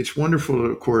mean, it's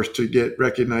wonderful, of course, to get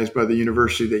recognized by the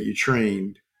university that you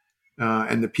trained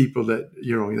and the people that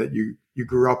that you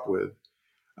grew up with.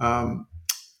 Um,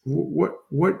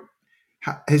 what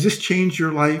has this changed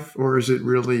your life, or is it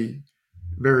really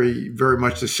very, very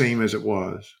much the same as it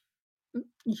was?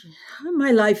 Yeah,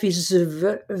 my life is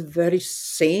very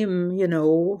same,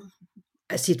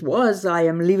 as it was. I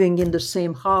am living in the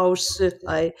same house.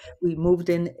 I We moved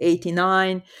in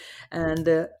 '89,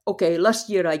 and okay, last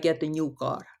year I get a new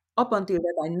car. Up until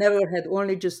that, I never had.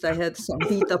 Only just I had some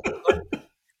beat up car.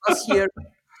 Last year,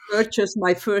 purchased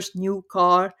my first new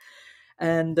car,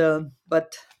 and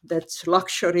but that's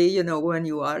luxury, when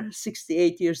you are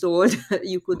 68 years old,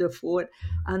 you could afford.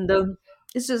 And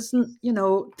this is,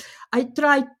 I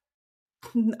tried.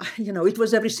 It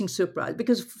was everything surprise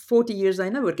because for 40 years I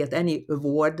never get any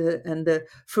award, and the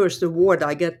first award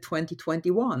I get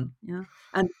 2021. Yeah,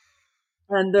 and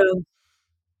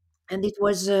and it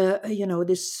was,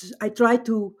 this. I try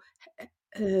to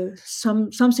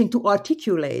something to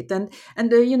articulate, and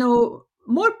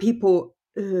more people.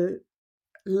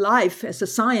 Life as a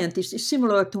scientist is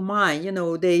similar to mine.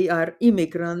 They are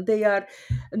immigrant, they are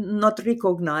not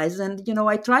recognized, and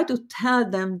I try to tell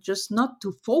them just not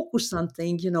to focus on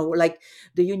things, like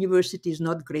the university is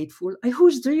not grateful.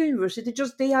 Who's the university?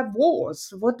 Just they are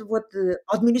walls. What the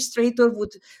administrator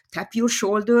would tap your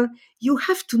shoulder. You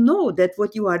have to know that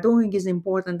what you are doing is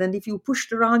important, and if you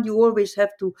pushed around, you always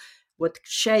have to, what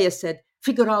Shaya said,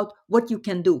 figure out what you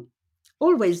can do.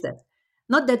 Always that.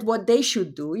 Not that what they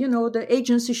should do. The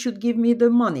agency should give me the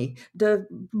money, the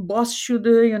boss should,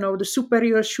 the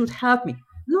superior should help me.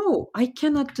 No, I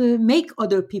cannot make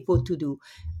other people to do.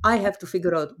 I have to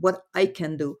figure out what I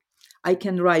can do. I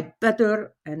can write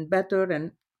better and better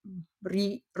and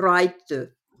rewrite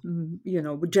the,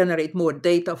 generate more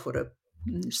data for a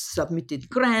submitted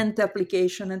grant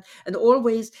application, and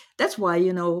always. That's why,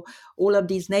 all of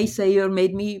these naysayer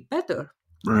made me better,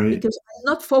 Right. because I'm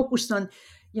not focused on,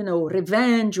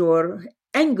 revenge or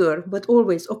anger, but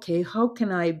always, okay, how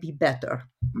can I be better?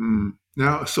 Mm.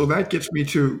 Now, so that gets me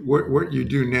to what you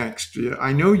do next. Yeah,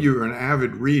 I know you're an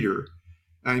avid reader.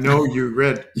 I know you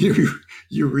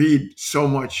read so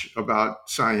much about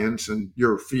science and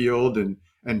your field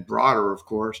and broader, of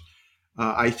course.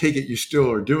 I take it you still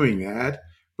are doing that,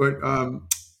 but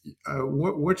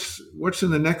what's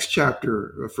in the next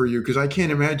chapter for you? Because I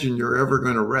can't imagine you're ever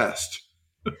going to rest.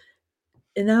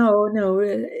 No, no,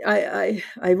 I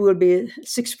will be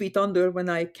 6 feet under when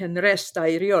I can rest.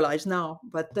 I realize now,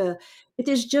 but it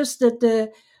is just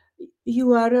that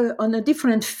you are on a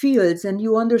different fields, and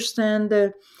you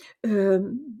understand.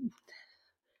 Um,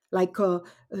 like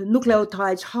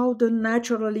nucleotides, how the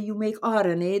naturally you make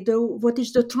RNA, what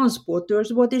is the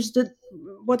transporters, what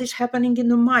is happening in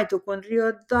the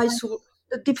mitochondria,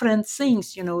 the different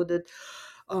things, that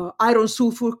iron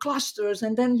sulfur clusters,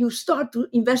 and then you start to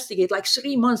investigate. Like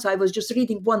 3 months, I was just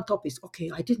reading one topic.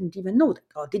 Okay, I didn't even know that.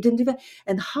 I didn't even,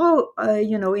 and how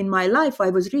in my life I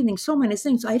was reading so many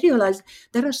things. I realized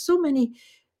there are so many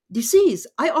disease.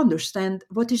 I understand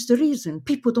what is the reason.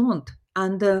 People don't,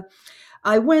 and.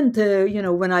 I went,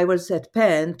 when I was at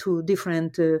Penn, to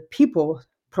different people,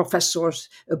 professors,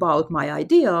 about my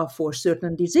idea for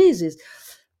certain diseases,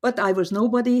 but I was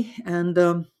nobody,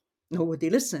 and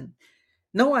nobody listened.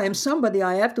 No, I am somebody.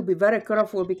 I have to be very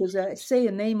careful because I say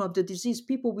a name of the disease.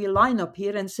 People will line up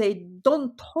here and say,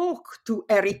 "Don't talk to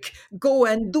Eric. Go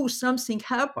and do something.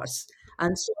 Help us."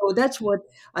 And so that's what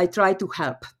I try to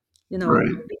help.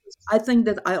 Right. Because I think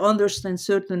that I understand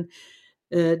certain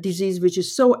disease which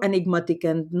is so enigmatic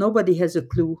and nobody has a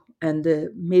clue, and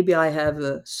maybe I have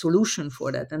a solution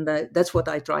for that, and that's what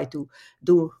I try to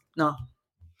do now.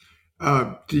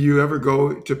 Do you ever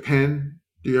go to Penn?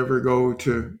 Do you ever go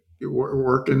to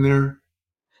work in there?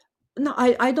 No,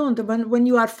 I don't. When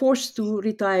you are forced to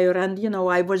retire, and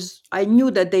I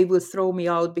knew that they will throw me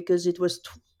out because it was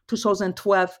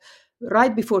 2012,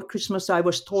 right before Christmas. I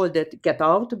was told that get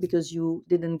out because you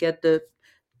didn't get the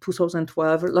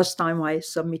 2012. Last time I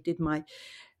submitted my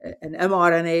an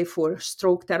mRNA for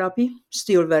stroke therapy,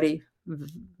 still very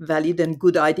valid and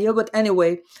good idea. But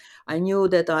anyway, I knew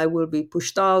that I will be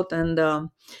pushed out, and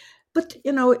but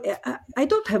I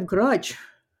don't have grudge.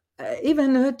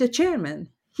 Even the chairman,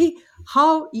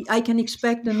 how I can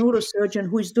expect the neurosurgeon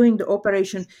who is doing the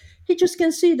operation, he just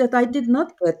can see that I did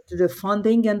not get the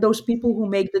funding, and those people who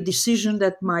make the decision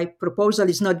that my proposal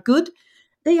is not good,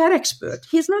 they are expert.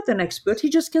 He's not an expert. He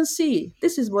just can see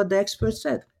this is what the expert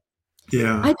said.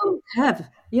 Yeah. I don't have,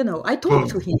 I talk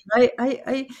to Well, him.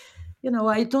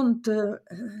 I don't much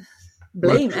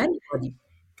blame anybody.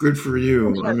 good for I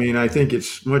don't you. I have. mean, I think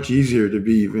it's much easier to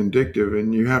be vindictive,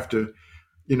 and you have to,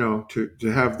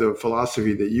 to have the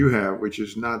philosophy that you have, which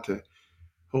is not to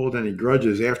hold any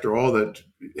grudges after all that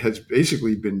has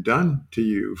basically been done to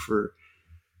you for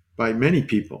by many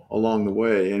people along the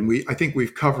way, and I think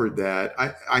we've covered that.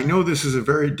 I know this is a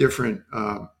very different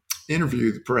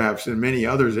interview, perhaps, than many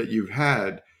others that you've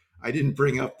had. I didn't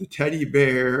bring up the teddy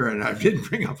bear, and I didn't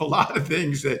bring up a lot of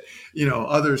things that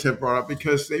others have brought up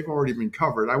because they've already been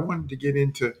covered. I wanted to get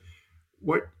into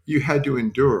what you had to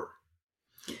endure,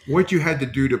 what you had to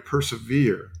do to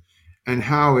persevere, and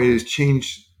how it has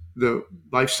changed the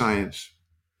life science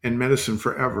and medicine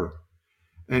forever.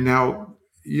 And now,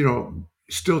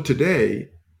 still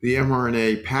today, the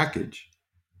mRNA package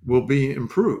will be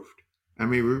improved. I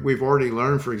mean, we've already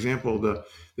learned, for example,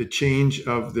 the change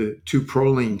of the two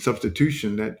proline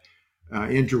substitution that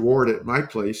Andrew Ward at my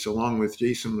place, along with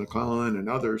Jason McClellan and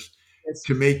others, Yes.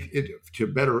 to make it to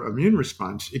better immune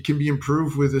response, it can be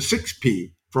improved with a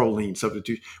 6P proline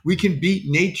substitution. We can beat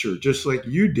nature just like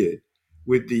you did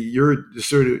with the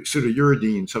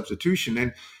pseudouridine substitution,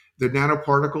 and the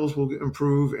nanoparticles will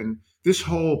improve. And this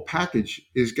whole package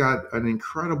has got an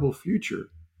incredible future.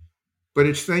 But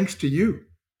it's thanks to you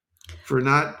for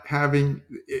not having.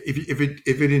 If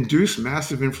it induced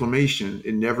massive inflammation,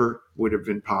 it never would have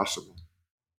been possible.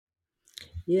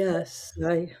 Yes,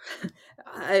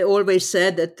 I always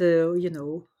said that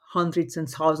hundreds and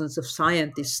thousands of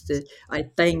scientists. I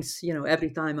thanks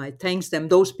every time I thanks them.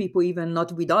 Those people even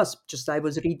not with us. Just I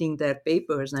was reading their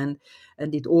papers, and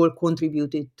it all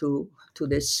contributed to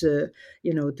this to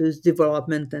this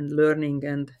development and learning.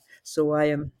 And so I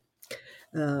am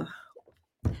uh,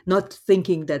 not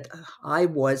thinking that I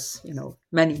was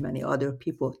many other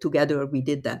people together we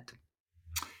did that.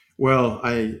 Well,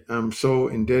 I am so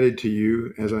indebted to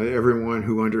you, as everyone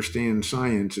who understands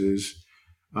science is,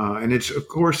 and it's of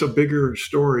course a bigger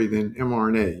story than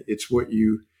mRNA. It's what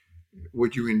you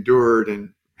endured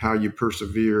and how you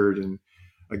persevered and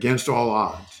against all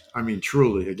odds. I mean,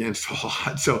 truly against all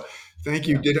odds. So, thank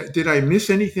you. Yeah. Did I miss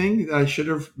anything that I should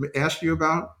have asked you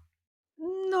about?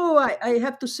 No, I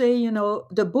have to say,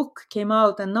 the book came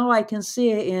out, and now I can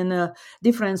see in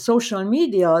different social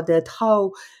media that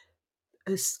how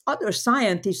other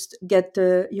scientists get,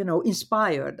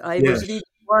 inspired. I was Yes. reading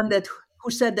one that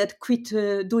who said that quit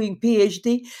doing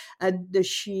PhD, and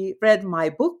she read my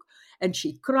book, and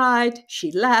she cried,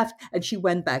 she laughed, and she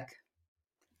went back.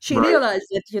 She Right. realized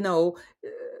that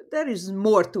there is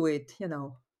more to it,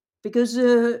 because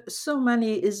so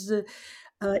many is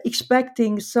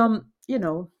expecting some,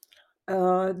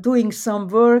 doing some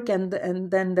work, and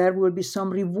then there will be some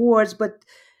rewards, but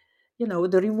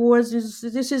the rewards is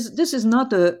this is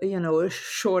not a a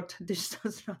short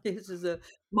distance. This is a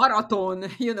marathon,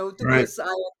 to be a Right.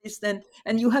 scientist,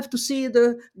 and you have to see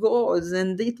the goals,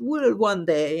 and it will one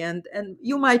day, and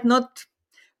you might not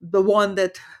the one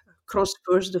that cross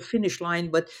first the finish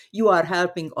line, but you are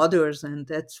helping others, and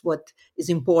that's what is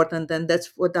important, and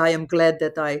that's what I am glad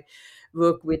that I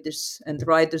work with this and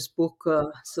write this book,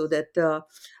 so that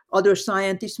other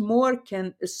scientists more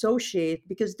can associate,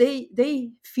 because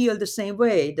they feel the same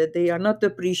way, that they are not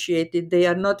appreciated, they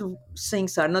are not,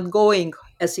 things are not going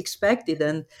as expected,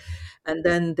 and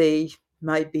then they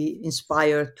might be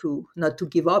inspired to not to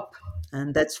give up,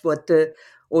 and that's what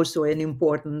also an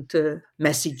important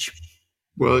message.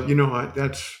 Well,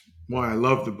 that's why I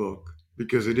love the book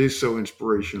because it is so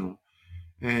inspirational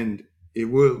and it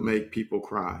will make people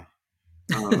cry.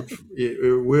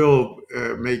 It will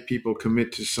make people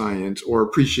commit to science or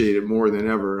appreciate it more than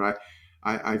ever.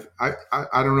 I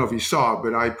don't know if you saw it,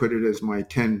 but I put it as my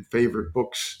 10 favorite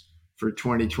books for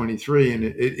 2023, and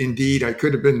indeed I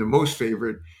could have been the most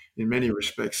favorite in many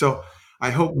respects. So I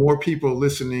hope more people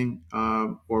listening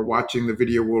or watching the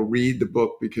video will read the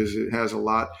book because it has a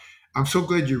lot. I'm so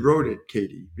glad you wrote it,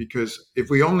 Katie, because if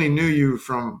we only knew you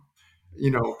from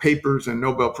papers and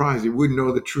Nobel Prize, we wouldn't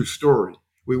know the true story.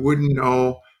 We wouldn't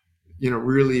know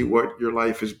really what your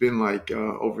life has been like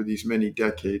over these many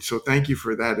decades. So thank you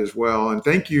for that as well, and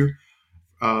thank you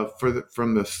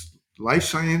from the life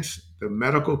science, the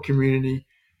medical community,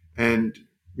 and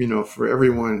for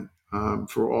everyone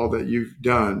for all that you've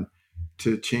done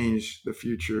to change the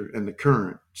future and the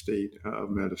current state of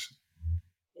medicine.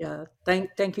 Yeah,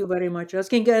 thank you very much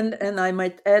asking, and I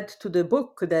might add to the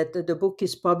book that the book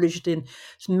is published in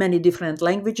many different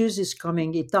languages. It's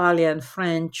coming Italian,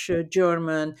 French,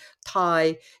 German,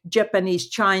 Thai, Japanese,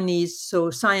 Chinese.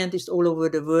 So scientists all over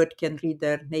the world can read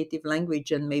their native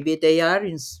language, and maybe they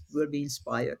will be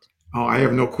inspired. Oh, I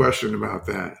have no question about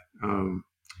that.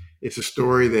 It's a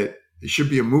story that it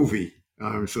should be a movie,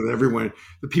 so that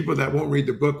the people that won't read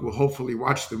the book, will hopefully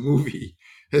watch the movie.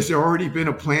 Has there already been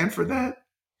a plan for that?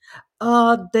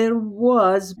 There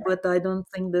was, but I don't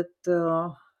think that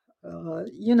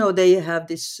they have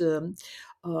this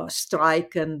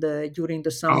strike, and during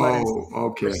the summer, and Oh,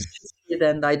 okay.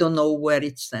 and I don't know where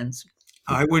it stands.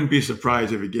 I wouldn't be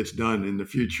surprised if it gets done in the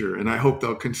future, and I hope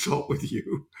they'll consult with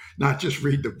you, not just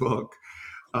read the book.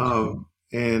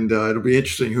 And it'll be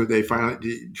interesting who they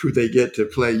get to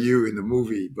play you in the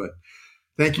movie. But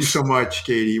thank you so much,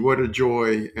 Katie. What a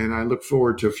joy, and I look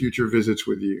forward to future visits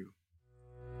with you.